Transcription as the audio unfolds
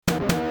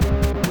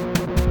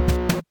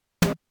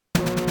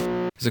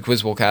This is a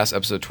Quizbowl cast,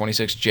 episode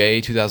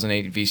 26J,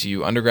 2008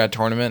 VCU Undergrad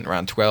Tournament,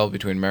 round 12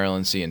 between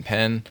Maryland C and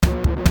Penn.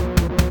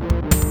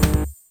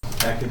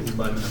 Actively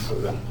by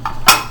Minnesota.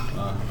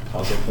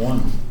 Toss-up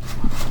 1.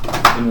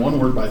 In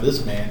one word by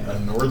this man, a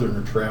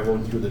northerner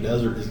traveling through the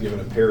desert is given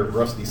a pair of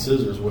rusty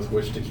scissors with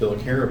which to kill a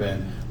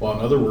caravan, while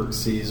another work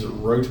sees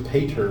Rote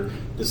Pater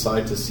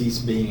decide to cease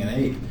being an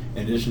ape,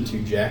 in addition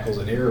to jackals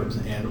and Arabs,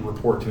 and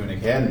report to an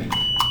academy.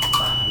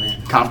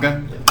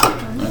 Kafka? Yeah.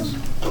 Nice.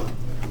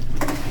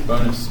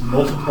 Bonus.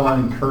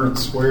 Multiplying current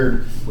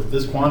squared with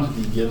this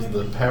quantity gives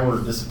the power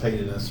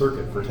dissipated in a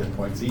circuit for 10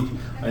 points each.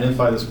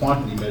 Identify this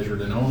quantity measured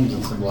in ohms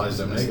and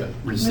symbolized omega.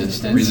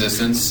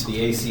 Resistance.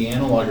 The AC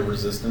analog of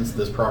resistance.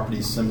 This property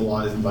is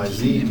symbolized by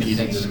Z.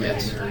 Impedance. An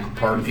imaginary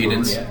part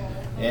Impedance.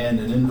 And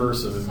an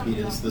inverse of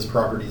impedance. This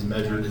property is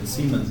measured in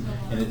Siemens,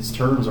 and its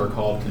terms are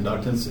called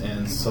conductance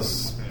and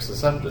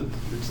susceptance.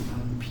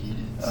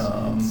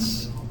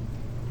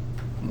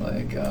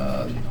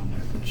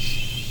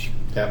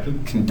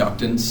 Captain?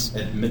 Conductance.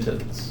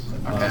 Admittance.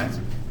 Okay.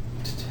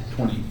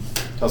 20.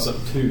 Toss-up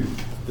 2.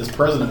 This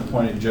president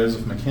appointed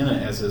Joseph McKenna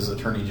as his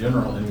attorney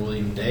general and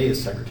William Day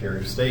as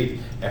secretary of state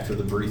after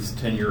the brief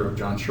tenure of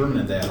John Sherman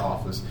in that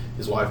office.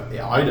 His wife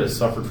Ida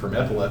suffered from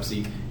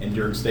epilepsy, and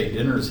during state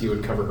dinners he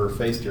would cover her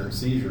face during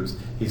seizures.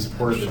 He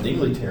supported the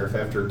Dingley tariff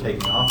after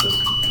taking office.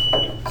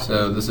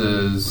 So this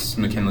is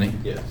McKinley.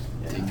 Yes.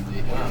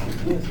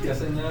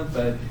 Guessing that,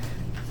 but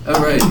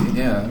Oh, right.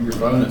 Yeah. Your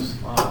bonus.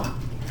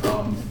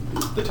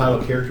 The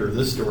title character of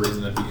this story is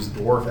an abused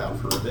dwarf out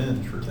for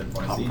revenge for 10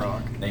 points each.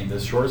 Name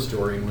this short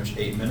story in which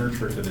 8 men are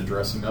tricked into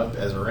dressing up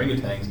as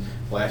orangutans,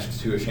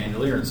 lashed to a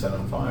chandelier, and set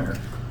on fire.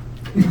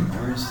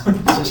 Is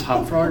this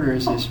Hop Frog or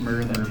is this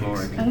Murder the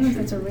Roborg? I don't know if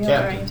it's a real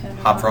Captain. orangutan.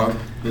 Hop Frog.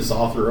 This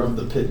author of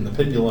The Pit and the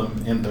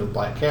Pendulum and The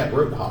Black Cat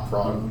wrote Hop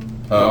Frog.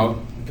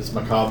 Oh. This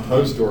macabre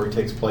Poe story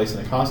takes place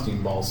in a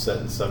costume ball set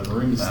in 7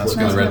 rooms. That's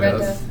split good. by Red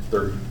Death.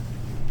 30.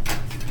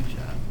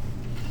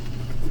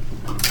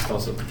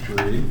 Also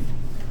 3.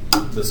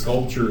 The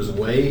sculptures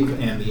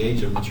Wave and The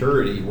Age of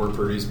Maturity were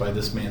produced by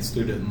this man's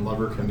student and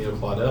lover Camille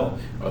Claudel.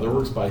 Other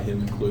works by him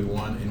include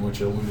one in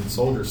which a wounded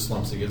soldier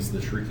slumps against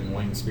the shrieking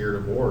winged spirit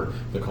of war,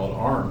 but called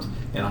Arms,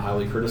 and a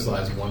highly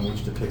criticized one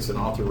which depicts an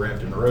author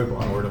wrapped in a robe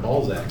on Lord of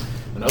Balzac.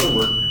 Another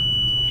work...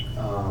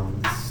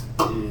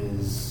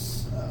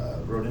 Is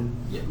Rodin?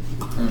 Yeah.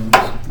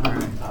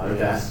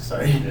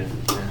 Sorry.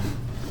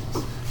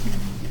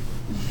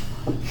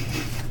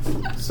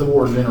 Civil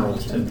War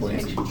generals, 10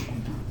 points each.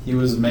 He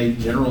was made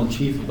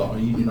general-in-chief of the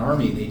Union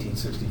Army in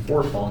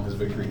 1864 following his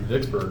victory at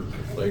Vicksburg.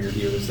 Later,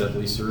 he was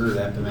acceptably served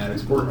at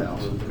Appomattox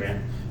Courthouse.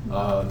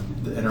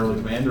 An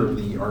early commander of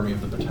the Army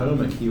of the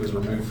Potomac, he was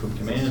removed from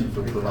command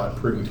for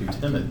proving too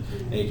timid.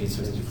 In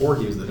 1864,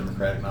 he was the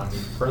Democratic nominee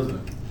for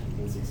president.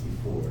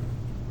 1864.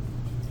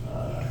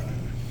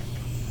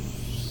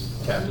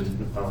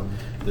 Captain.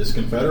 This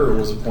Confederate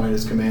was appointed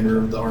as commander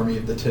of the Army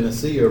of the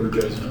Tennessee over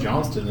Joseph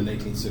Johnston in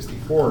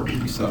 1864. He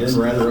then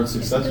rather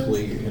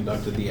unsuccessfully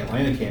conducted the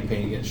Atlanta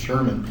campaign against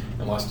Sherman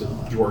and lost to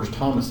George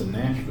Thomas in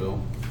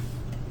Nashville.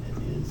 It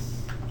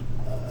is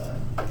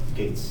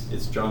Gates.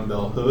 It's John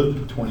Bell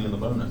Hood, 20 in the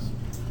bonus.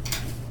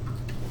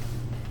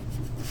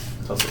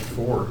 Toss-up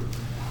 4.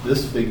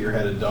 This figure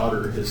had a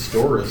daughter,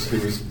 Historis,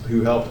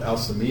 who helped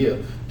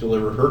Alcimea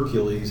deliver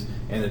Hercules,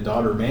 and a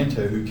daughter,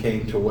 Manto, who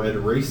came to wed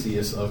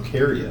Racius of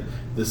Caria,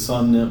 the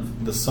son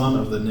of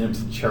the nymph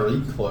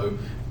Chariclo,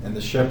 and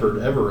the shepherd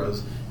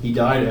Everus. He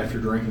died after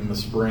drinking the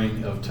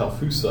spring of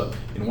Telphusa.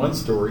 In one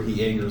story,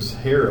 he angers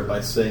Hera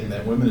by saying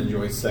that women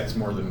enjoy sex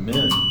more than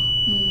men.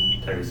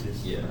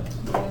 Tiresias. Yeah.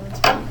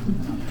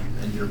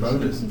 And your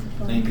bonus.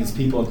 Name these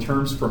people in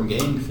terms from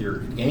game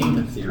theory for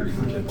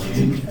 10 points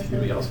each.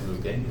 Everybody else knows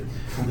game theory.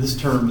 This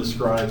term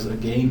describes a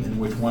game in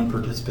which one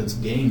participant's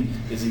gain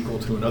is equal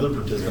to another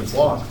participant's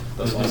loss.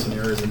 Thus, all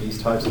scenarios in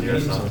these types of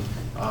games.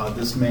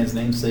 This man's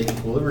namesake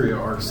equilibria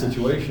are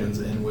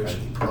situations in which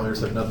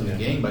players have nothing to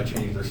gain by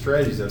changing their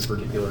strategies at a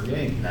particular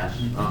game.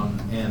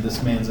 And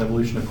this man's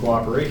evolution of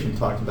cooperation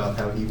talked about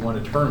how he won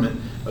a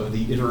tournament of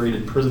the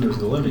iterated prisoner's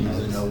dilemma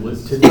using a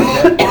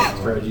tit-for-tat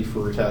strategy for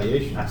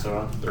retaliation.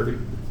 30.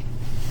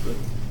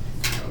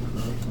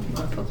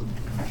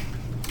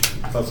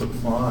 Toss-up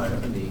 5.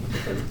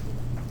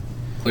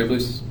 Clear,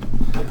 please.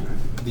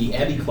 The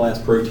Abbey-class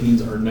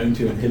proteins are known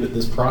to inhibit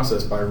this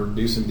process by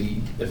reducing the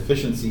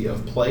efficiency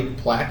of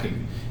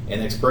plaquing,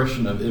 and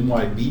expression of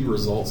MYB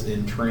results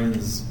in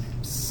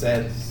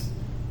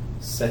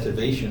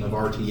transsativation of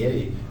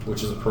RTA,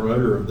 which is a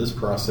promoter of this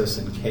process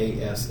in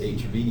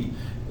KSHV.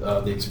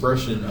 The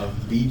expression of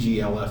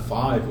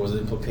BGLF5 was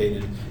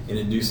implicated in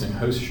inducing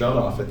host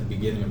shutoff at the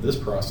beginning of this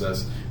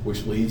process,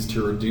 which leads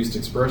to reduced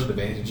expression of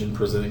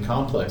antigen-presenting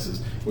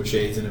complexes, which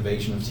aids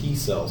innovation of T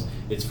cells.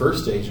 Its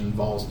first stage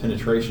involves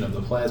penetration of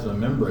the plasma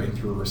membrane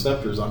through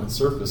receptors on its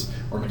surface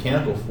or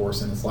mechanical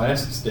force. In its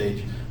last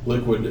stage,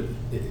 liquid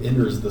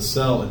enters the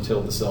cell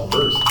until the cell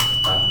bursts.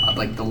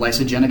 Like the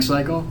lysogenic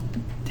cycle?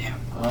 Damn.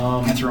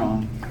 That's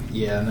wrong.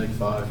 Yeah,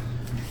 -5.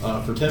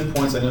 For 10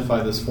 points,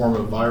 identify this form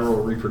of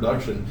viral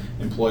reproduction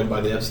employed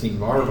by the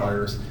Epstein-Barr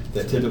virus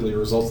that typically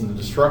results in the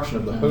destruction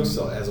of the host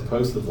cell as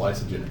opposed to the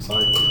lysogenic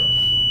cycle.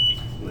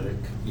 Lytic.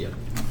 Yep.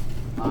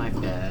 My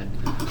bad.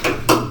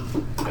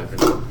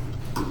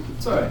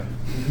 It's alright.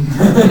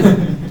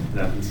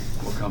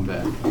 We'll come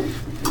back.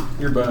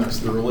 Your bonus.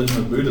 The religion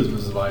of Buddhism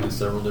is divided into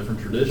several different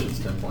traditions,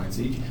 10 points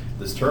each.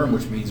 This term,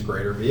 which means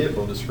greater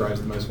vehicle,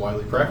 describes the most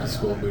widely practiced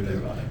school of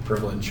Buddhism,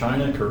 prevalent in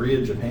China,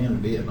 Korea, Japan, and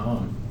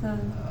Vietnam.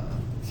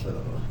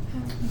 So,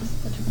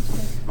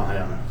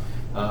 Mahayana.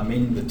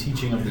 Meaning the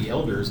teaching of the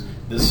elders.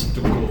 This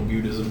school of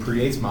Buddhism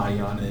predates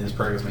Mahayana and is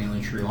practiced mainly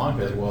in Sri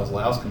Lanka as well as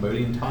Laos,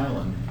 Cambodia, and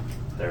Thailand.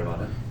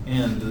 Theravada.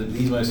 And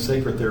these most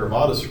sacred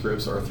Theravada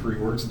scripts are 3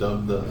 works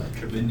dubbed the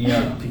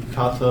Vinaya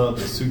Pitaka,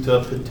 the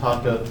Sutta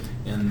Pitaka,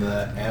 and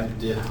the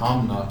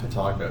Abhihamna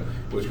Pitaka,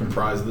 which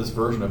comprise this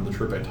version of the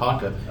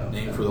Tripitaka,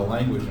 named for the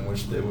language in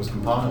which it was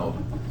compiled.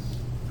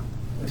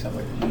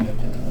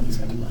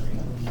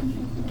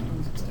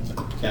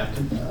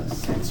 Captain?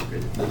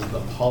 Sanskrit. This is the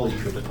Pali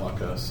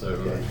Tripitaka, so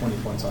Okay. 20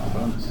 points on the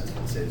bonus.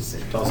 Say the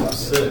same. Toss up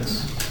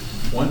 6.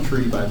 One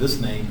treaty by this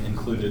name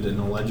included an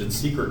alleged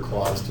secret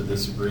clause to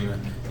this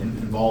agreement and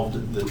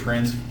involved the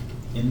transferred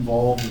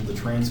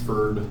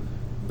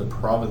the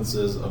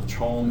provinces of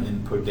Cholm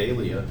and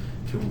Podalia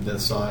to the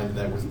side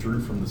that withdrew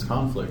from this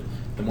conflict.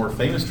 The more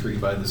famous treaty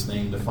by this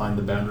name defined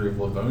the boundary of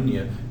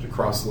Livonia to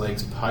cross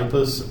lakes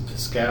Peipus,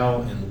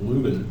 Piscau, and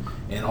Lubin,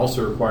 and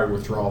also required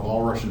withdrawal of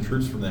all Russian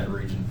troops from that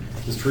region.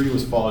 This treaty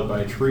was followed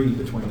by a treaty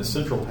between the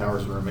Central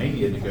Powers of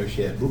Romania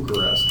negotiated at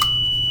Bucharest.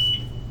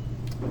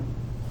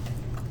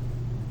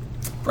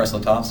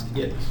 Brest-Litovsk.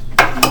 Yes.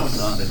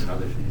 There's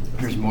another thing.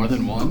 There's more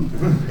than one?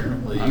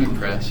 Apparently. I'm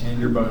impressed. And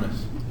your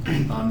bonus.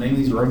 Name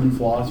these Roman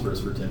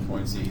philosophers for 10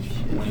 points each.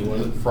 When he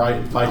wasn't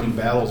fighting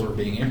battles or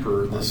being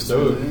emperor, the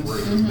Stoic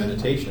wrote his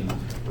meditation,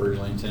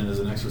 originally intended as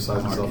an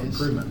exercise in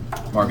self-improvement.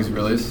 Marcus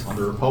Aurelius. On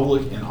the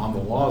Republic and on the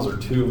Laws are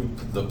 2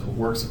 of the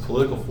works of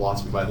political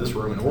philosophy by this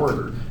Roman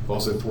orator, who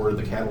also thwarted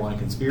the Catiline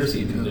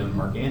conspiracy and condemned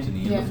Mark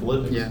Antony in the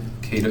Philippics. Yeah.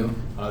 Cato.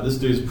 This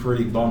dude's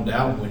pretty bummed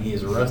out when he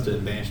is arrested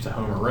and banished to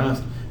home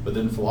arrest, but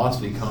then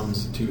philosophy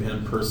comes to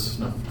him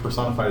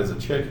personified as a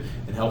chick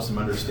and helps him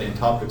understand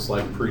topics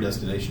like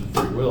predestination and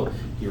free will.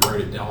 He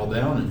wrote it all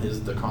down in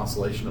his The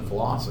Consolation of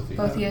Philosophy.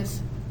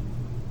 Boethius.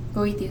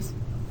 Boethius.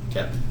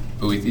 Captain.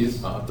 Boethius.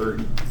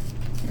 30.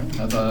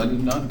 I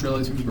did not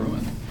realize he was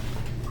Roman.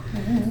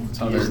 It's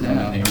not a very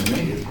Now. common name to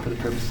me. For the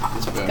purpose of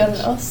this bonus.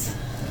 Carlos.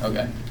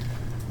 Okay.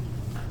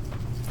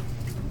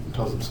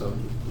 Tells him so.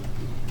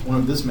 One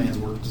of this man's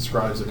works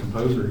describes a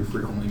composer who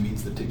frequently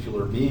meets the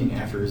titular being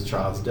after his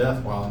child's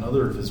death, while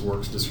another of his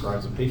works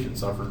describes a patient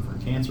suffering from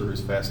cancer who's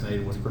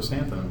fascinated with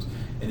chrysanthemums.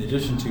 In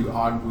addition to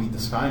Ogui the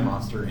Sky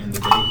Monster and the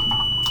day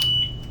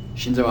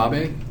Shinzo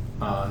Abe?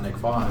 Nick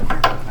 5.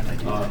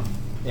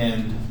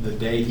 And the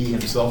day he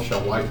himself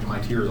shall wipe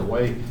my tears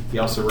away. He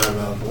also wrote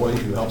about a boy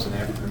who helps an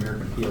African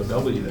American POW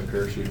that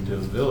parachuted into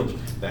his village.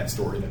 That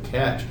story, The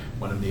Catch,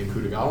 one of the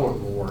Akutagawa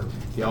War.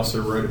 He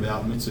also wrote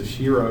about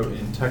Mitsushiro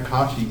and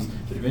Takashi's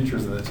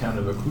adventures in the town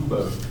of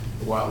Akubo,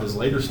 while his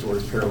later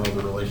stories parallel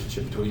the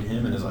relationship between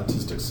him and his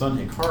autistic son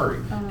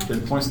Hikari.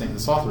 10 points named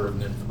this author of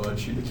Nip the Bud,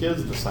 Shoot the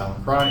Kids, The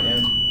Silent Cry,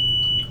 and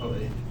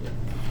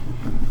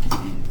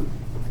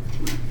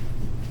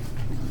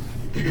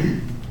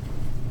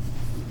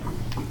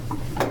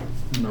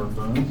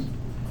Bones.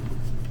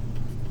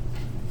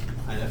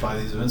 Identify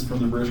these events from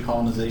the British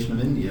colonization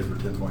of India for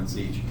 10 points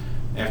each.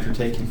 After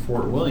taking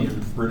Fort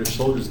William, British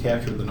soldiers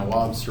captured the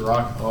Nawab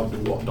Sirak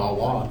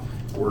Abdul-Dawla,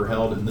 were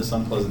held in this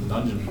unpleasant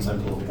dungeon in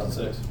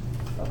 1756.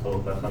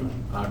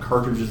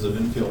 Cartridges of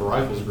Enfield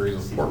rifles agreed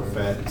with pork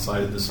fat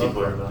inside of the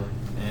suburb.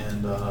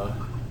 And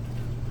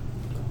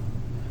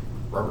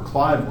Robert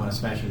Clive won a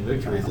smashing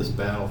victory at this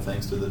battle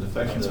thanks to the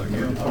defection of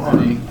American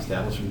army,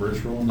 establishing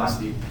British rule in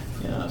this.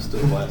 Yeah,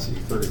 still classy.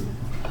 30.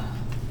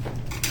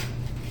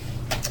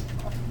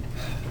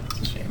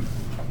 It's a shame.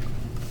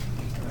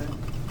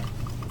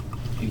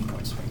 8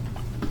 points.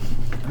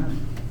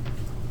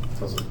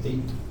 Tells us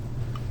 8.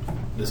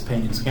 This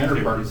painting's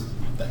counterpart.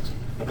 Thanks.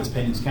 This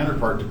painting's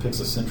counterpart depicts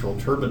a central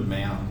turbaned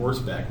man on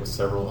horseback with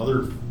several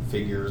other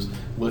figures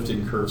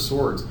lifting curved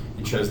swords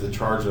and shows the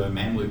charge of a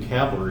Mamluk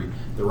cavalry.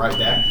 The right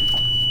back.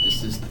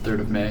 This is the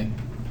 3rd of May.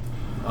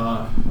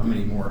 How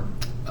many more?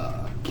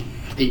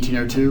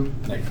 1802.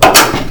 Next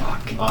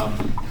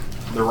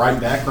 5. The right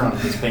background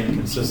of this painting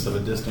consists of a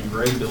distant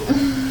gray building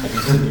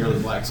against a nearly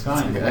black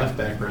sky, and the left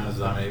background is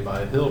dominated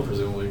by a hill,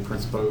 presumably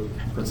Principe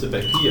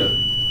Pio.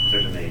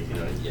 3rd of May, you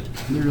know. Are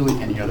there really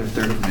any other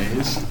 3rd of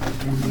Mays?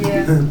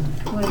 Yeah.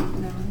 Wait,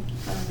 no.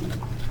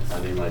 I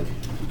mean, like,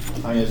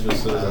 I mean, it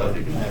just says I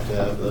have to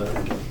have the.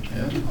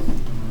 Yeah.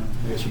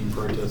 I guess you can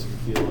protest if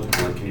you feel like.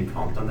 can you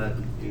prompt on that?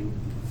 You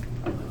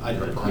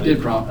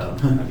did prompt.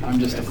 I'm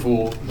just a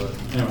fool. But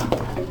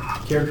anyway,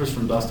 characters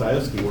from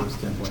Dostoevsky works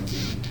 10 points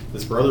each.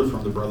 This brother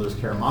from the brothers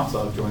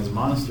Karamazov joins a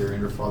monastery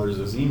under Father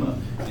Zosima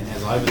and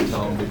has Ivan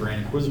tell him the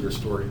Grand Inquisitor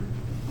story.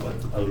 What?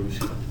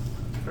 Alushka.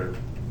 For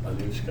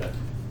Alushka.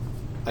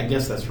 I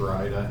guess that's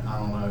right. I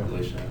don't know.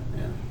 Alicia,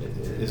 yeah.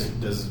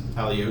 Does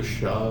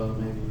Alyosha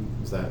maybe?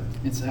 Is that?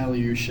 It's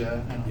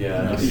Alyosha. I don't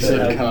Yeah, know. I You said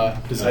said it. Ka.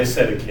 I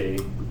said a K.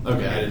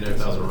 Okay, I didn't know if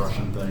that was a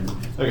Russian thing.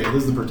 Okay,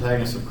 this is the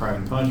protagonist of Crime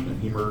and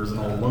Punishment. He murders an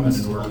old woman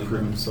in order to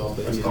prove himself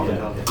that That's he's called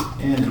dead. it.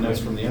 And in Notes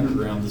from the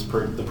Underground,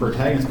 the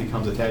protagonist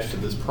becomes attached to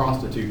this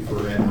prostitute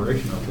for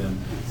admiration of him,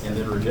 and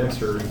then rejects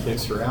her and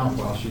kicks her out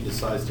while she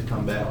decides to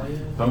come back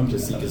home to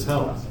seek his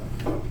help.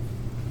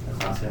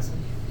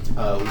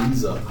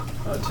 Lisa,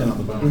 10 on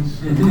the bonus.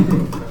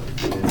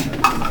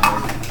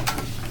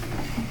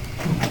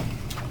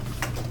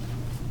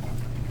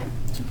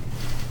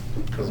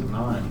 Because of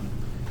 9.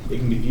 It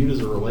can be viewed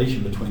as a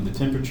relation between the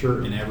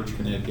temperature and average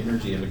kinetic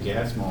energy of a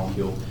gas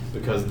molecule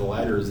because the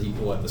latter is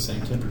equal at the same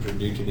temperature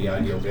due to the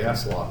ideal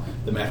gas law.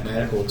 The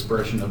mathematical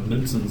expression of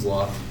Knudson's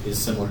law is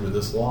similar to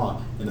this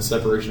law, and the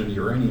separation of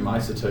uranium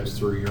isotopes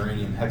through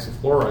uranium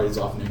hexafluoride is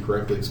often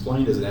incorrectly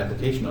explained as an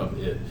application of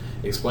it,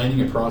 explaining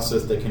a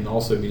process that can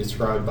also be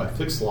described by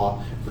Fick's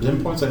law. For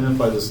 10 points,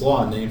 identify this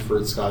law named for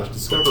its Scottish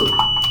discoverer.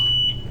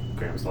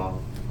 Graham's law.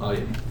 Oh,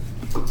 yeah.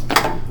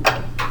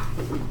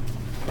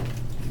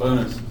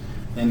 Bonus.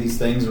 And these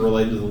things are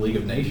related to the League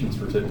of Nations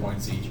for 10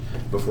 points each.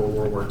 Before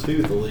World War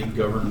II, the League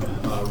convened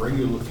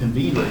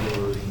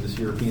regularly in this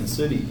European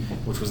city,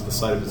 which was the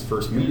site of its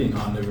first meeting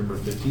on November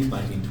 15,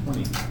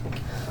 1920.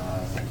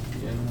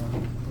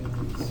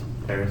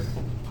 Paris.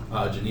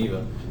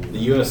 Geneva. The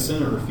U.S.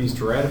 Senate refused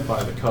to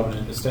ratify the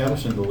covenant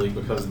establishing the League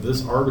because of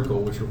this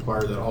article, which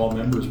required that all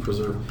members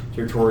preserve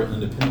territorial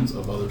independence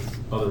of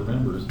other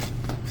members.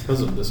 Because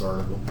of this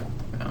article.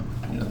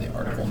 You know the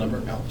article number.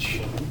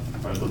 Ouch.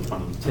 Article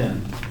 20.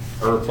 10.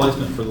 A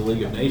replacement for the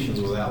League of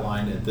Nations was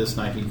outlined at this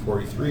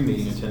 1943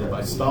 meeting attended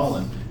by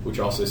Stalin, which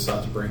also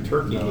sought to bring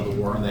Turkey into the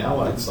war on the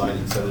Allied side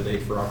and set a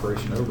date for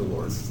Operation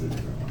Overlord. What's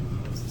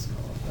this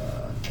called?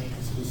 I think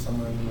this is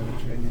somewhere in the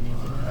Mediterranean.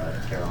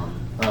 Tehran.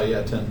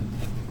 Yeah, 10.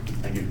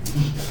 Thank you.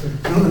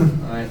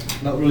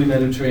 Alright, not really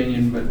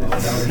Mediterranean, but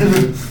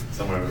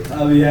Somewhere.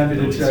 I'll be happy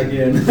to check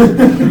in.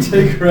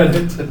 Take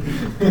credit.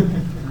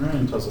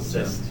 Alright, tussle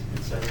 10.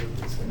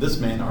 This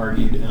man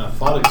argued in a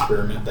thought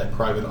experiment that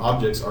private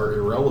objects are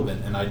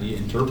irrelevant, an idea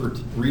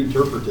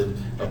reinterpreted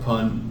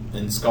upon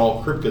in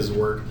Skal Kripke's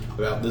work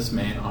about this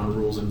man on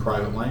rules in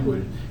private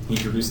language. He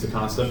introduced the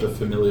concept of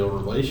familial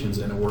relations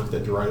in a work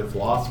that derided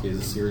philosophy as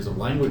a series of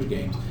language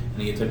games,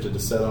 and he attempted to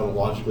set out a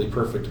logically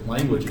perfect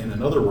language in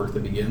another work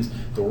that begins,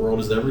 "The world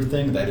is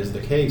everything, that is the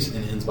case,"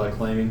 and ends by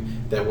claiming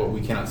that what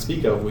we cannot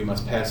speak of, we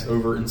must pass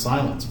over in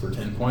silence. For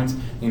 10 points,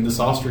 named this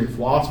Austrian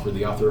philosopher,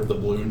 the author of the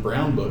Blue and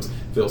Brown books,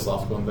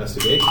 Philosophical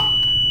Investigation.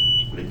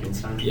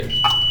 Wittgenstein? Yes.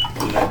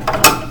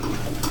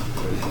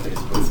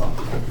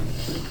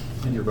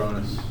 And your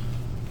bonus.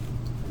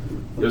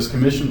 It was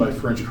commissioned by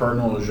French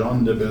Cardinal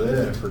Jean de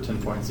Belair for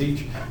 10 points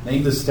each.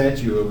 Named the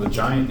statue of a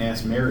giant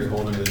ass Mary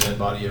holding the dead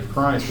body of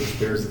Christ, which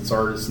bears its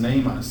artist's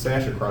name on a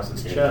sash across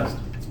its chest.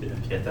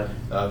 Pieta.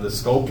 The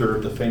sculptor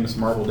of the famous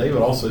marble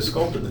David also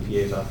sculpted the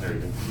Pieta. There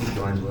you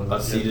go. A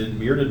seated,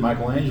 bearded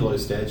Michelangelo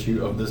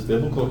statue of this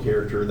biblical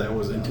character that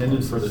was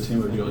intended for the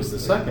tomb of Julius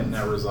II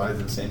now resides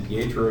in San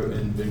Pietro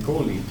in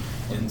Vincoli,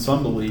 and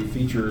some believe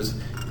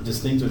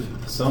distinctive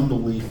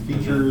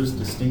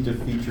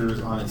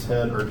features on its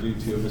head are due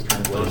to a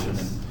mistranslation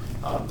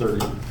in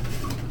 30.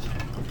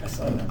 I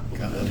saw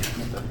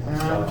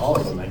that. All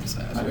of them make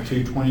sense.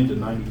 220 to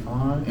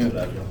 95. Yeah.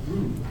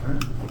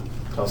 Alright.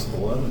 Toss of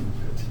 11.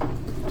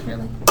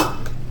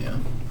 Yeah.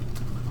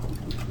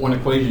 One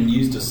equation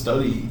used to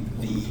study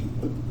the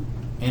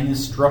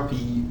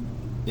anisotropy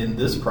in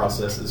this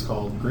process is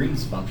called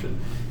Green's function.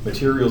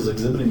 Materials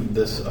exhibiting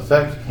this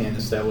effect can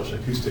establish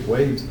acoustic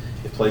waves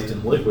if placed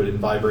in liquid and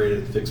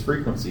vibrated at fixed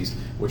frequencies,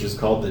 which is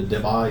called the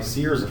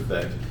Debye-Sears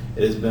effect.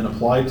 It has been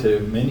applied to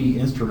many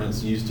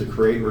instruments used to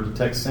create or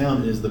detect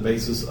sound and is the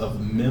basis of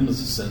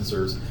MEMS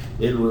sensors.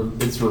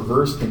 Its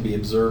reverse can be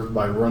observed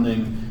by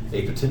running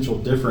a potential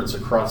difference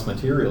across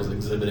materials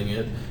exhibiting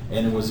it,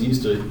 and it was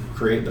used to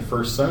create the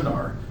first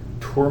sonar.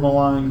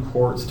 Tourmaline,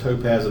 quartz,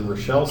 topaz, and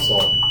Rochelle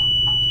salt.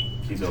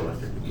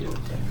 Piezoelectric. Yeah.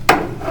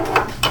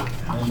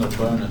 And the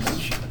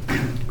bonus.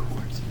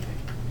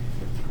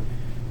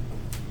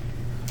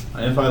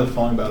 Identify the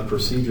following about a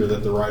procedure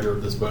that the writer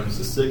of this bonus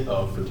is sick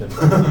of for 10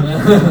 points.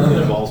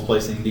 It involves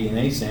placing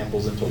DNA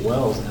samples into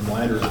wells and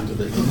ladders into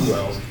the end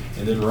wells,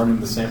 and then running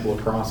the sample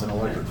across an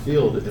electric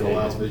field. It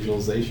allows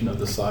visualization of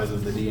the size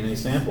of the DNA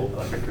sample.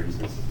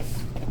 Electrophoresis.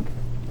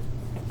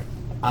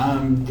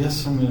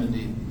 Guess I'm going to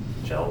need...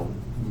 Gel.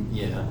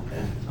 Yeah.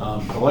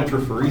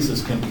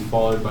 Electrophoresis can be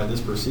followed by this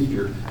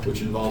procedure,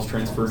 which involves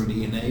transferring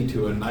DNA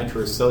to a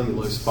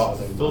nitrocellulose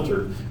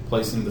filter,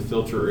 placing the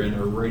filter in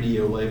a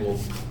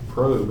radio-labeled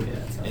probe,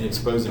 and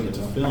exposing it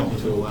to film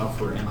to allow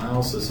for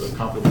analysis of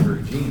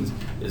complementary genes,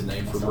 is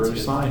named for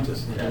British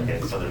scientists. Yeah, okay,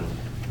 southern.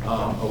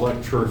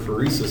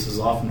 Electrophoresis is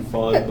often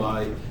followed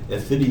by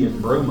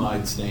ethidium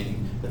bromide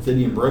staining.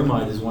 Ethidium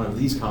bromide is one of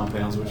these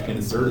compounds which can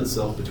insert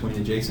itself between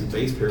adjacent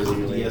base pairs of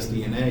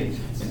dsDNA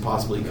and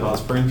possibly cause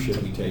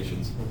frameshift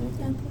mutations.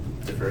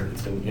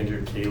 It's an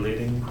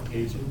intercalating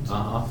agent.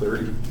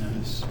 30.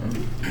 Nice.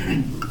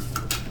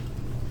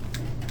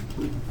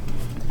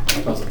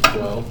 Toss up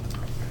 12.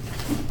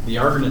 The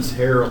Argonauts'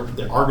 herald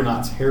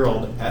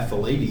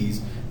Athalides,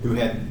 who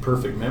had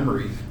perfect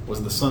memory,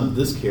 was the son of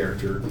this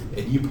character,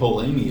 and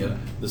Eupolamia,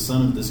 the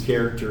son of this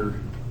character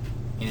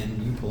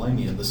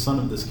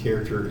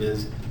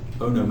is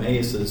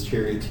Onomaeus'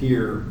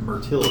 charioteer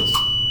Myrtilus.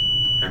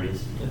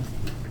 Hermes. Yeah.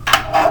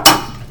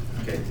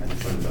 Okay, I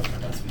just learned about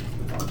that last week.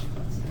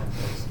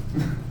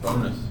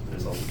 Bonus.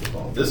 There's also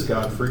football. This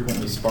god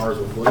frequently spars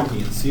with Loki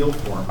in seal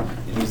form,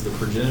 and he's the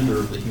progenitor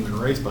of the human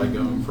race by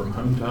going from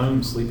home to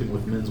home, sleeping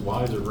with men's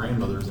wives or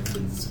grandmothers,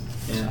 and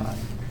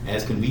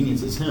as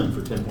convenience as him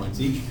for 10 points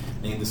each.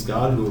 Named this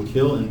god who will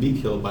kill and be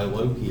killed by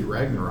Loki at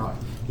Ragnarok.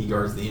 He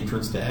guards the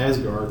entrance to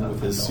Asgard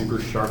with his super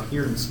sharp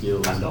hearing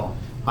skills.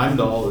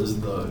 Heimdall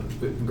is the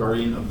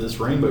guardian of this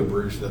rainbow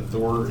bridge that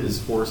Thor is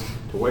forced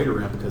to wait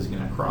around because he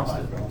cannot cross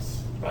it.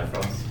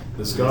 Bifrost.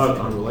 This god,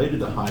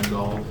 unrelated to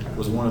Heimdall,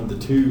 was one of the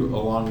two,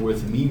 along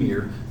with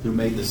Mimir, who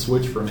made the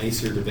switch from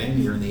Aesir to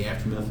Vanir in the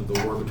aftermath of the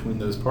war between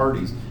those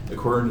parties.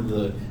 According to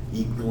the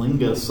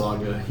Ynglinga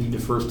saga, he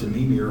defers to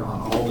Mimir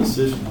on all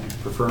decisions,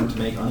 preferring to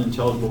make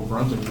unintelligible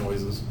grunting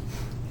noises.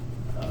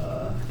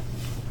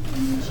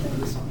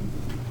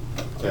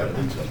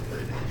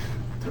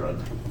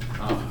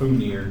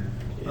 Hunir.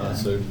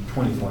 So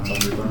 20 points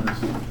on your bonus.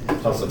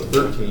 Toss up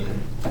 13.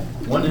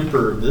 One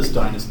emperor of this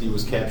dynasty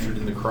was captured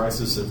in the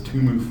crisis of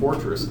Tumu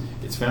Fortress.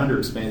 Its founder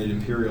expanded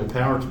imperial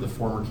power to the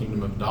former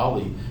kingdom of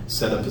Dali,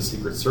 set up a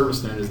secret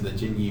service known as the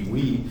Jinyi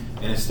Wei,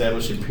 and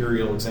established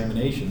imperial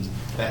examinations.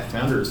 That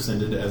founder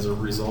ascended as a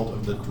result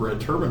of the Red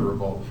Turban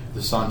Revolt.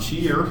 The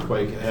Sanchi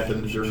earthquake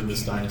happened during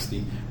this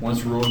dynasty,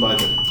 once ruled by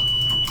the...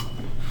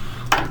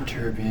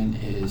 Turban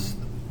is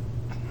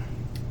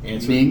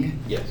Answer? Ming?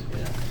 Yes.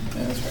 Yeah,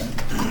 that's right.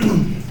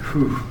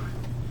 Whew.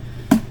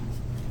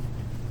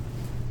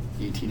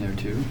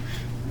 1802.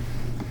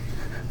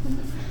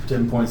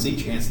 10 points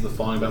each. Answer the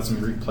following about some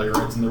Greek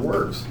playwrights and their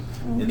works.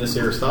 In this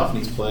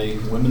Aristophanes play,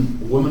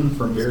 women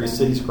from various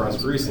cities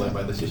across Greece, led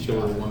by the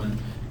titular woman,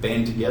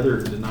 band together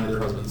to deny their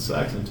husband's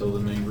sex until the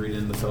men agreed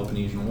in the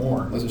Peloponnesian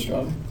War. Was it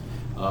strong?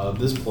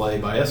 This play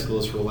by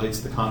Aeschylus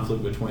relates the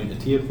conflict between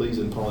Eteocles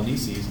and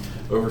Polynices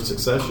over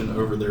succession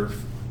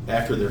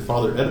after their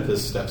father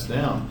Oedipus steps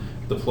down.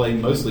 The play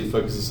mostly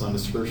focuses on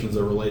descriptions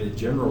of related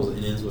generals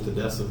and ends with the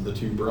deaths of the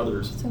two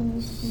brothers.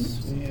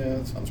 Yeah,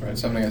 that sounds right.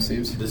 7 Against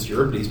Thebes. This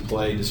Euripides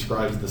play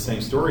describes the same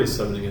story as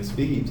 7 Against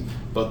Thebes,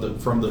 but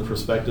from the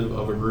perspective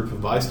of a group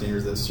of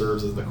bystanders that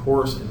serves as the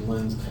chorus and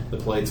lends the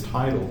play its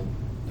title.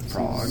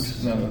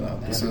 Frogs. No.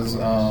 This is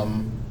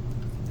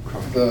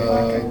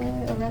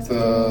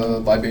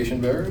the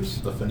libation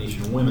bearers. The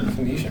Phoenician women.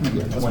 Phoenician.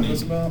 That's what 20.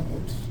 it's about.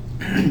 Oops.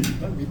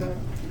 Did I read that?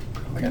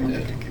 I think I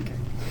did.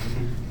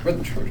 Read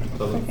the Trojan.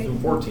 So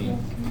 14.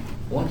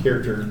 One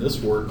character in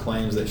this work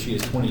claims that she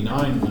is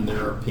 29 when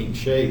there are pink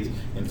shades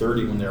and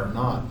 30 when there are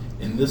not.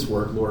 In this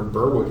work, Lord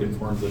Berwick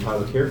informs the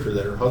title character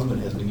that her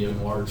husband has been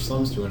giving large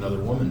sums to another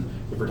woman.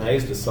 The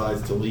protagonist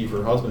decides to leave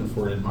her husband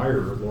for an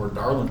admirer, Lord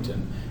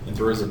Darlington, and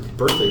throws a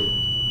birthday...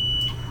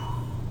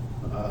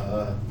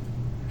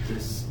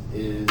 This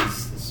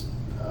is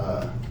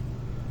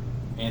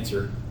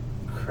Answer.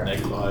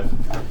 -5.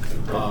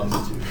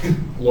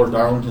 Lord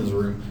Darlington's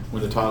room,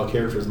 when the title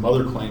character's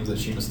mother claims that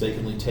she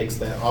mistakenly takes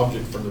that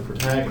object from the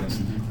protagonist.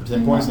 For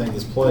 10 points, name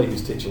this play,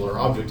 whose titular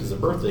object is a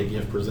birthday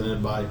gift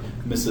presented by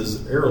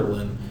Mrs.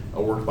 Erlyn,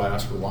 a work by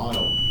Oscar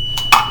Wilde.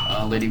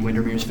 Lady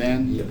Windermere's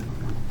fan? Yep.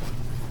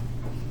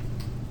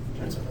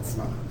 That's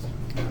not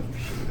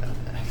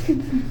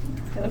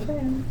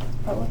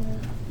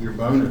Your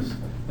bonus.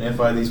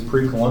 Identify these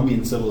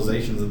pre-Columbian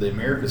civilizations of the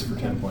Americas for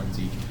 10 points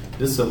each.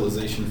 This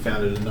civilization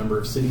founded a number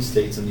of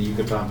city-states in the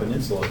Yucatan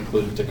Peninsula,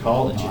 including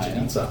Tikal and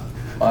Chichen Itza.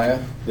 Maya.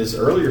 This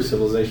earlier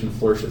civilization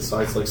flourished at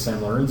sites like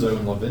San Lorenzo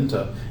and La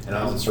Venta, and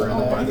islands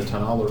surrounded by the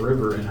Tanala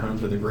River and home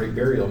to the Great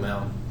Burial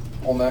Mound.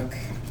 Olmec.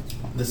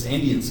 This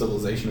Andean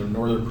civilization of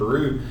northern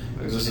Peru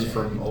existed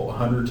from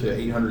 100 to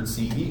 800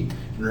 CE and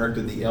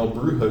erected the El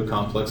Brujo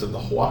complex of the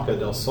Huaca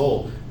del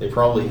Sol. They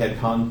probably had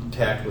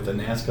contact with the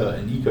Nazca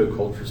and Nico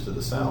cultures to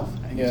the south.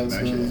 Yeah, this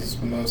is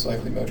most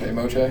likely Moche.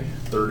 Moche.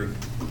 30.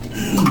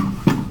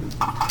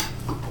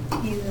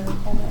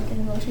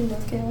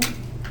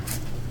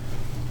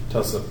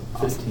 Tussa,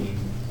 15.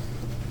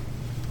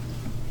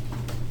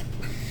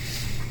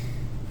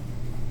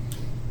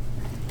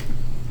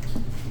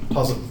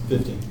 Tussa,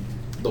 15.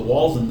 The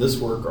walls in this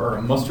work are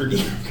a mustardy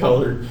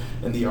color,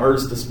 and the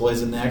artist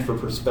displays a knack for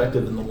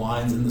perspective in the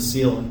lines in the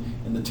ceiling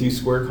and the two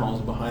square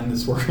columns behind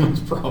this work's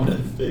most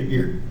prominent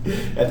figure.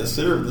 At the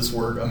center of this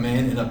work, a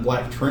man in a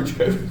black trench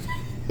coat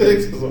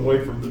faces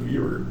away from the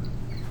viewer,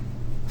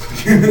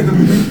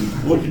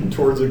 looking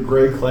towards a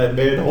gray-clad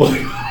man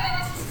holding...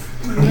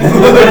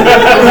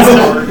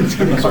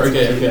 Sorry,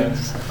 okay. A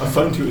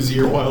phone to his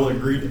ear while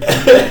agreed.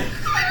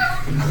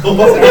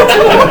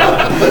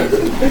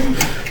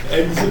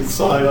 Exit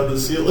sign on the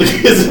ceiling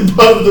is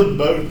above the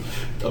boat.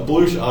 A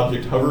bluish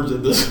object hovers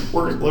in this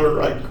lower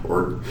right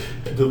corner,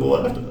 and to the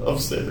left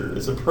of center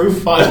is a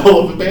profile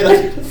of a man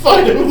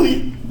identified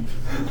only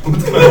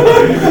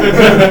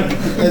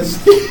as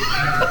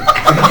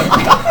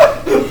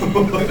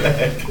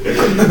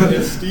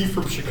Steve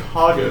from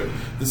Chicago.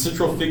 The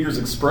central figure's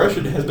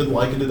expression has been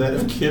likened to that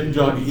of Kim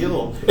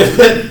Jong-il. And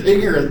that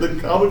figure has been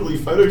comically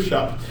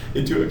photoshopped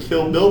into a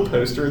Kill Bill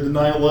poster in the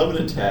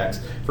 9/11 attacks.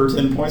 For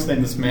 10 points,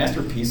 named this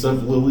masterpiece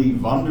of Lily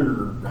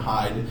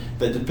Vonderheide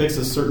that depicts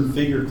a certain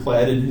figure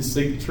clad in his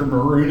signature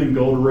maroon and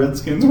gold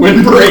Redskins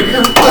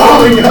windbreaker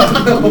blowing up.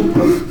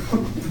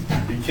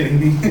 Are you kidding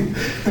me?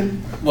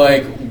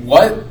 Like,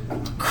 what?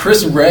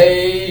 Chris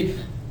Ray?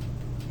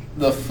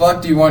 The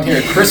fuck do you want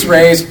here? Chris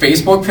Ray's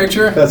Facebook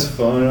picture? That's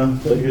fun. I'll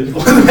take it.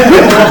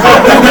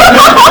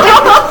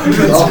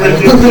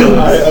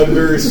 I'm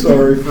very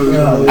sorry for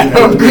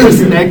Chris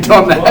necked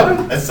on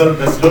that. That's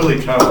totally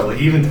travel.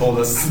 He even told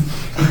us.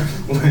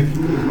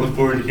 Look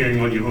forward to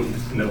hearing what you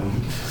know.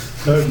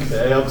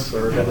 Okay, I'm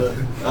sorry about that.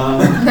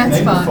 That's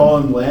Name the fine.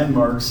 following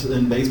landmarks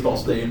in baseball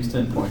stadiums,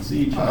 10 points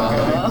each.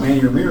 Manny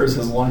Ramirez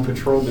has long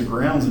patrolled the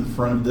grounds in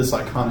front of this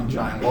iconic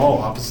giant wall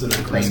opposite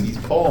of Gretzky's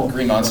Pole.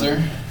 Green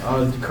Monster?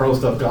 Carlos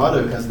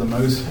Delgado has the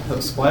most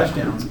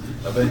splashdowns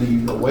of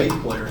any away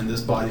player in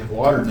this body of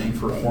water, named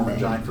for a former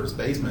Giant first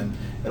baseman.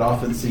 It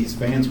often sees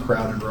fans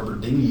crowd in rubber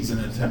dinghies in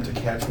an attempt to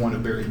catch one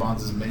of Barry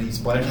Bonds' many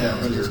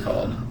splashdowns. What is it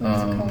called?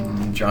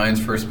 Giants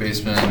first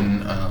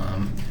baseman.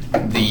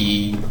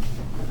 The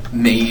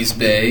Maze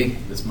Bay.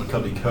 This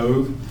McCovey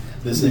Cove.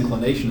 This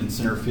inclination in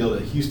center field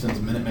at Houston's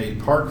Minute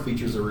Maid Park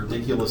features a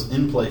ridiculous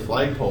in-play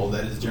flagpole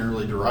that is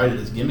generally derided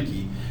as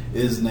gimmicky.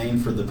 It is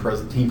named for the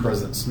team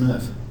president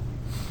Smith.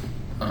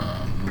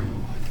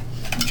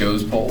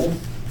 Joe's Pole.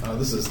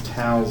 This is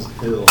Tow's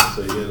Hill,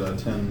 so you get a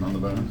 10 on the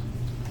bonus.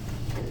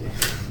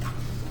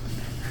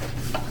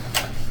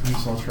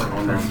 So I'll try I to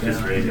wonder calm if Chris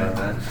down. Ray got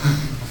that.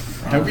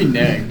 I'd be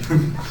nagged.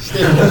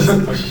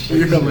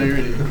 Your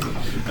hilarity.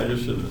 I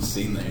just should have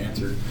seen the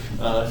answer.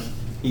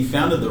 He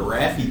founded the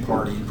Raffi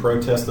Party in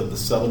protest of the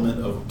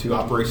settlement to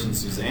Operation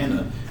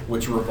Susanna,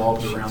 which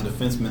revolved around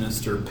Defense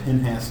Minister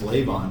Pinhas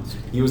Lavon.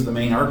 He was the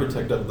main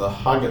architect of the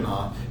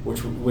Haganah,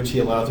 which he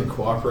allowed to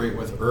cooperate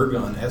with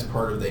Ergun as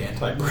part of the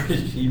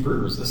anti-British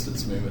Hebrew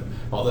resistance movement.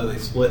 Although they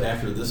split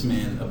after this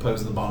man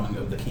opposed the bombing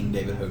of the King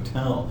David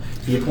Hotel.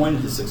 He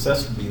appointed his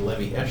successor to be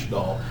Levi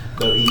Eshdahl,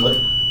 though he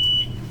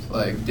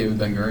Like David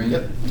Ben Gurion?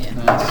 Yep. Yeah.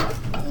 Nice.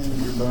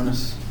 And your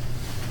bonus.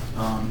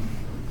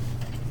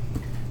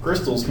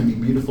 Crystals can be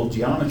beautiful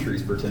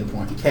geometries for 10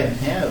 points. Can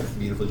have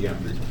beautiful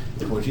geometries.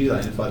 The Portuguese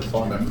identified the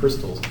following by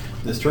crystals.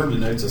 This term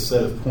denotes a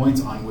set of points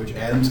on which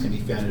atoms can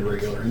be found at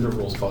regular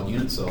intervals called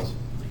unit cells.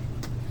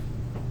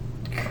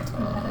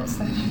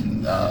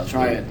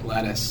 Try it.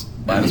 Lattice.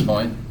 Lattice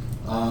point.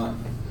 I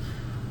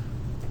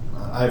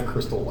have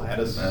crystal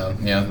lattice.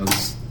 Yeah,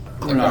 that's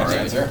the We're not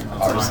correct right. answer.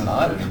 Ours is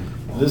not.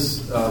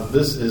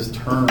 This is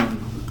term.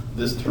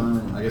 This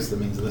term, I guess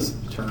that means this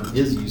term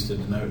is used to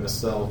denote a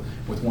cell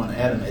with one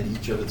atom at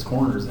each of its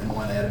corners and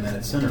one atom at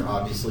its center.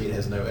 Obviously, it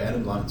has no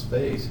atoms on its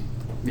face.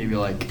 Maybe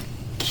like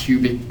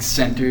cubic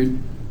centered.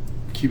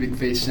 Cubic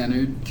face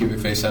centered. Cubic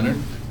face centered.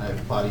 I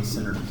have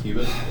body-centered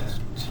cubit.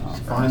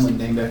 Finally,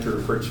 named after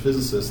a French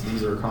physicist,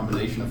 these are a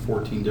combination of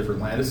 14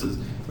 different lattices,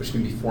 which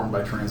can be formed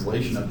by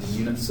translation of the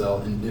unit cell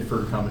in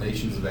different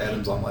combinations of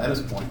atoms on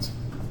lattice points.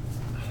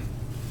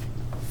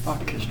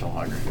 Fuck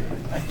crystallography.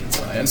 I hate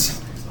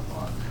science.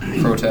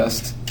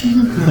 Protest.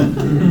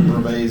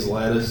 Rebet's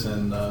lattice,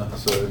 and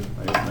so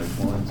I guess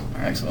no points.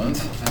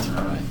 Excellent.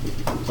 All right.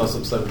 Plus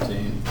up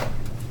 17.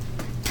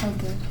 Oh,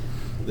 good.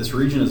 This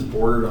region is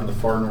bordered on the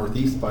far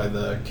northeast by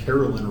the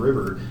Carolyn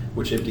River,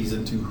 which empties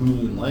into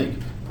Hulun Lake.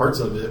 Parts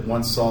of it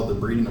once saw the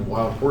breeding of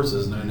wild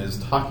horses known as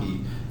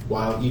taki,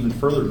 while even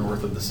further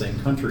north of the same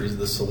country is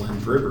the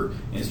Salinge River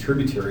and its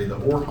tributary, the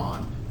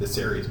Orhan. This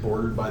area is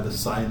bordered by the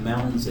Sayan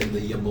Mountains and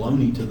the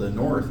Yabloni to the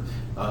north,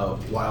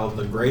 while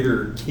the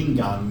greater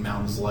Kingan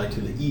Mountains lie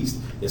to the east.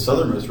 Its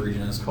southernmost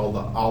region is called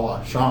the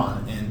Ala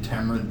Shan, and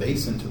Tamarind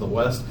Basin to the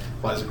west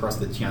lies across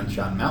the Tian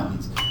Shan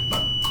Mountains.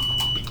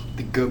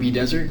 The Gobi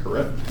Desert.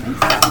 Correct.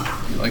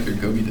 You like your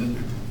Gobi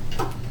Desert?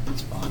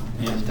 That's fun.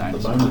 And the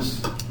Dinosaur.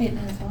 bonus. It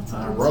has lots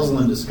of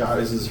Rosalind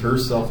disguises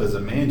herself as a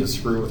man to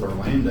screw with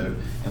Orlando,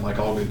 and like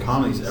all good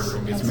comedies,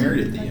 everyone gets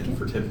married at the end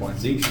for 10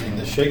 points each. And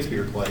the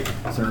Shakespeare play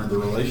centered the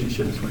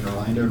relationship between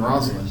Orlando and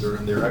Rosalind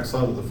during their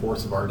exile to the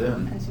forests of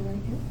Ardennes. As you like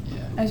it.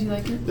 Yeah. As you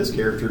like it. This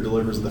character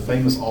delivers the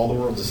famous "All the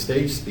World's a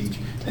Stage" speech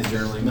and is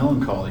generally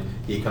melancholy.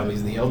 He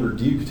accompanies the elder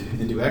Duke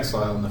into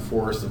exile in the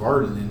forest of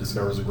Ardennes and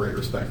discovers a great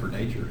respect for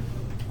nature.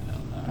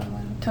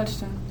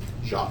 Touchdown.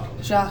 Jacques.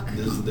 Jacques.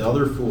 This is the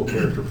other fool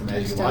character from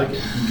As You Like It.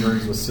 He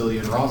journeys with Celia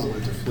and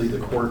Rosalind to flee the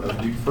court of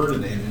Duke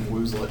Ferdinand and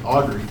woos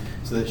Audrey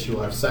so that she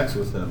will have sex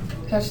with him.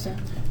 Touchdown.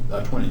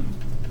 20.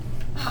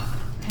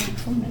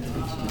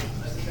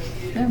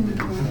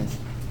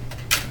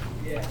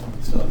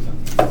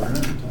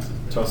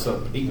 Toss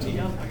up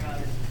 18.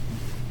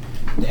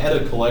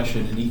 Data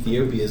collection in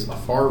Ethiopia's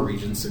Afar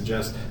region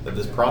suggests that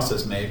this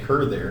process may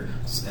occur there,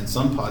 and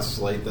some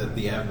postulate that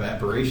the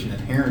evaporation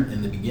inherent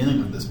in the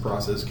beginning of this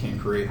process can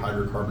create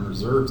hydrocarbon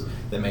reserves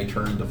that may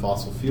turn into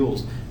fossil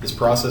fuels. This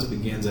process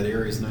begins at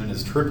areas known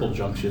as triple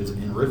junctions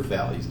in rift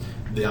valleys.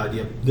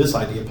 This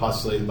idea,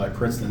 postulated by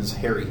Princeton's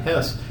Harry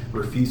Hess,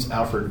 refutes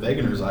Alfred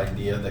Wegener's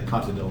idea that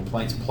continental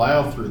plates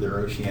plow through their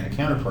oceanic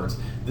counterparts.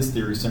 This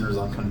theory centers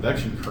on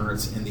convection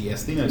currents in the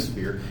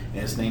asthenosphere,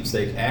 and its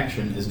namesake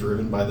action is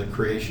driven by the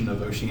creation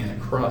of oceanic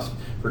crust.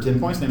 For 10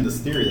 points, name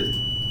this theory that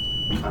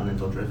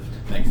Continental drift.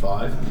 Name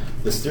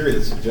 5. This theory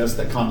that suggests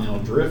that continental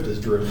drift is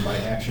driven by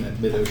action at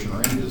mid-ocean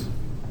ranges.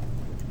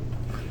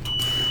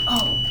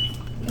 Oh,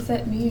 is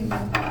that me or you?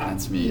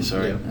 That's me.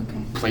 Sorry. Yeah.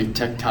 Okay. Plate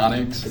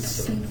tectonics.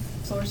 Sea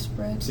floor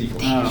spread. C4.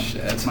 Oh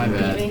shit, that's my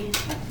bad. Maybe.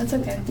 That's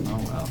okay. Oh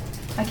well.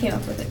 I came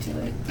up with it too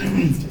late.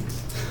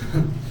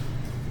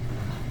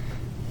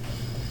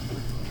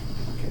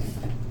 Okay.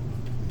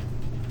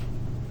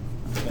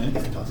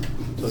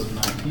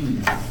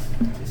 2019.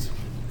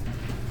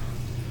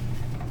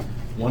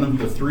 One of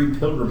the 3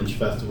 pilgrimage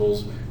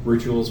festivals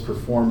rituals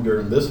performed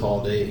during this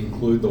holiday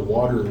include the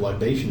water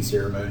libation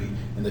ceremony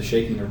and the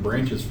shaking of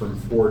branches from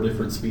 4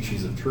 different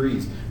species of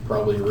trees,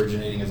 probably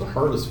originating as a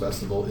harvest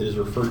festival. It is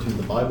referred to in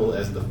the Bible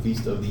as the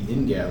Feast of the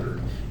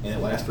Ingathering, and it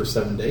lasts for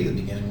 7 days,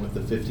 beginning with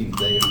the 15th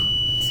day of...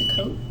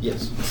 Sukkot.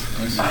 Yes.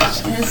 It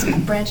has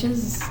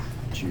branches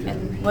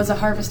and was a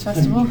harvest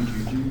festival.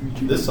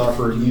 This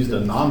opera used a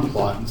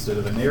non-plot instead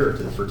of a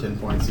narrative for 10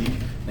 points each.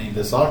 Name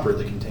this opera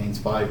that contains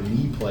 5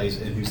 knee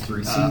plays and whose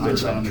 3 scenes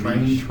Einstein are on the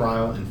Train, Beach.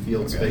 Trial, and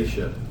Field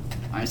Spaceship.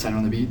 Einstein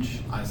on the Beach.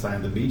 Einstein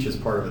on the Beach is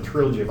part of a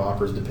trilogy of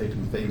operas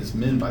depicting famous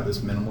men by this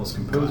minimalist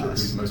composer,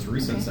 whose most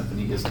recent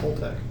symphony is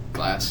Toltec.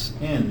 Glass.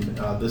 And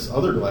this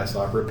other glass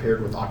opera,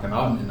 paired with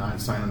Akhenaten and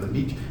Einstein on the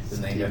Beach, is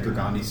named after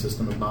Gandhi's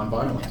system of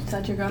nonviolence.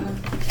 Thought you were gonna.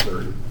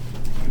 Third.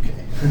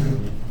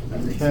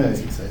 That's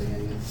Okay. exciting, I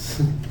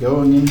guess.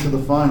 Going into the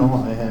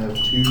final, I have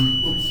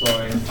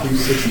Sorry.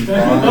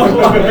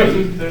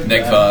 265.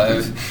 Nick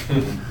 5.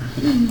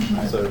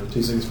 So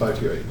 265,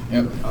 28.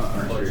 Yep.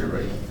 Oh, you're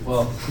right.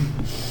 Well,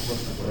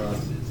 for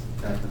us,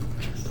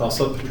 it's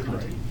Toss up.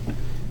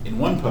 In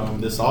one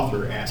poem, this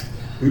author asked,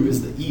 "Who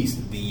is the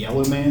East? The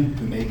yellow man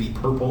who may be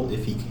purple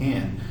if he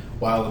can?"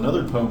 While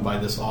another poem by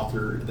this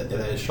author that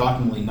is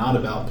shockingly not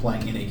about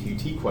playing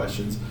NAQT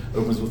questions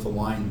opens with the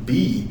line,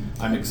 "B,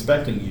 I'm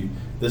expecting you."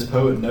 This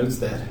poet notes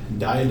that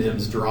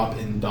diadems drop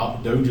in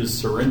Doge's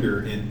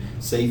surrender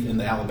safe in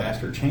the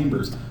alabaster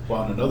chambers,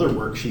 while in another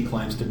work she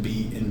claims to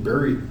be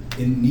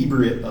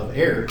inebriate of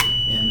air.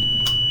 And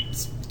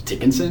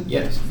Dickinson.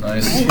 yes,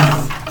 Nice.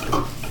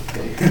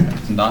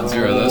 Not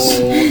zero this.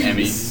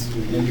 Emmy.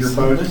 and your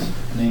bonus,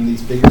 name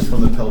these figures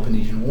from the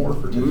Peloponnesian War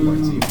for 10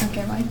 points each.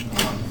 Okay, Mike.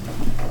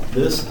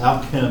 This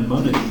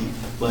Alcmemonide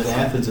led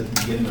Athens at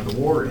the beginning of the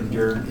war and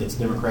during its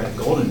democratic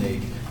golden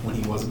age when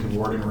he wasn't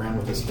cavorting around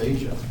with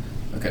Aspasia.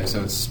 Okay,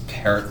 so it's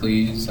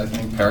Pericles, I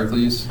think.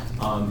 Pericles.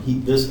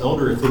 This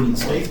elder Athenian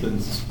statesman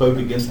spoke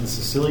against the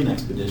Sicilian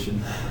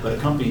expedition, but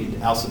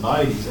accompanied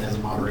Alcibiades as a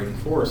moderating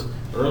force.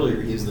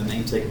 Earlier, he is the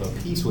namesake of a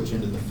peace which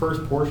ended the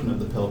first portion of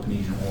the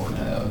Peloponnesian War.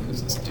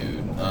 Who's this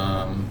dude?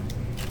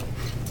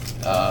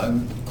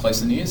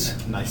 Cleisthenes?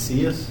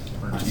 Nicias,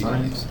 or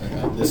Nicias.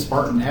 Okay. This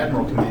Spartan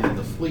admiral commanded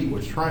the fleet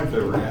which triumphed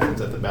over Athens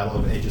at the Battle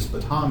of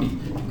Aegispotami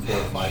in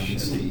 405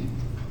 BC.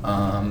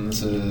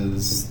 This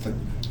is the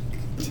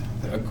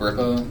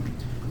Agrippa.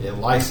 Yeah,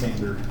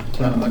 Lysander.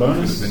 That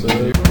Bonus.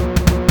 could've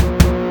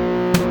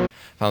been So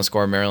Final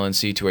score: Maryland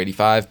C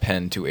 285,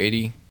 Penn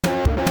 280.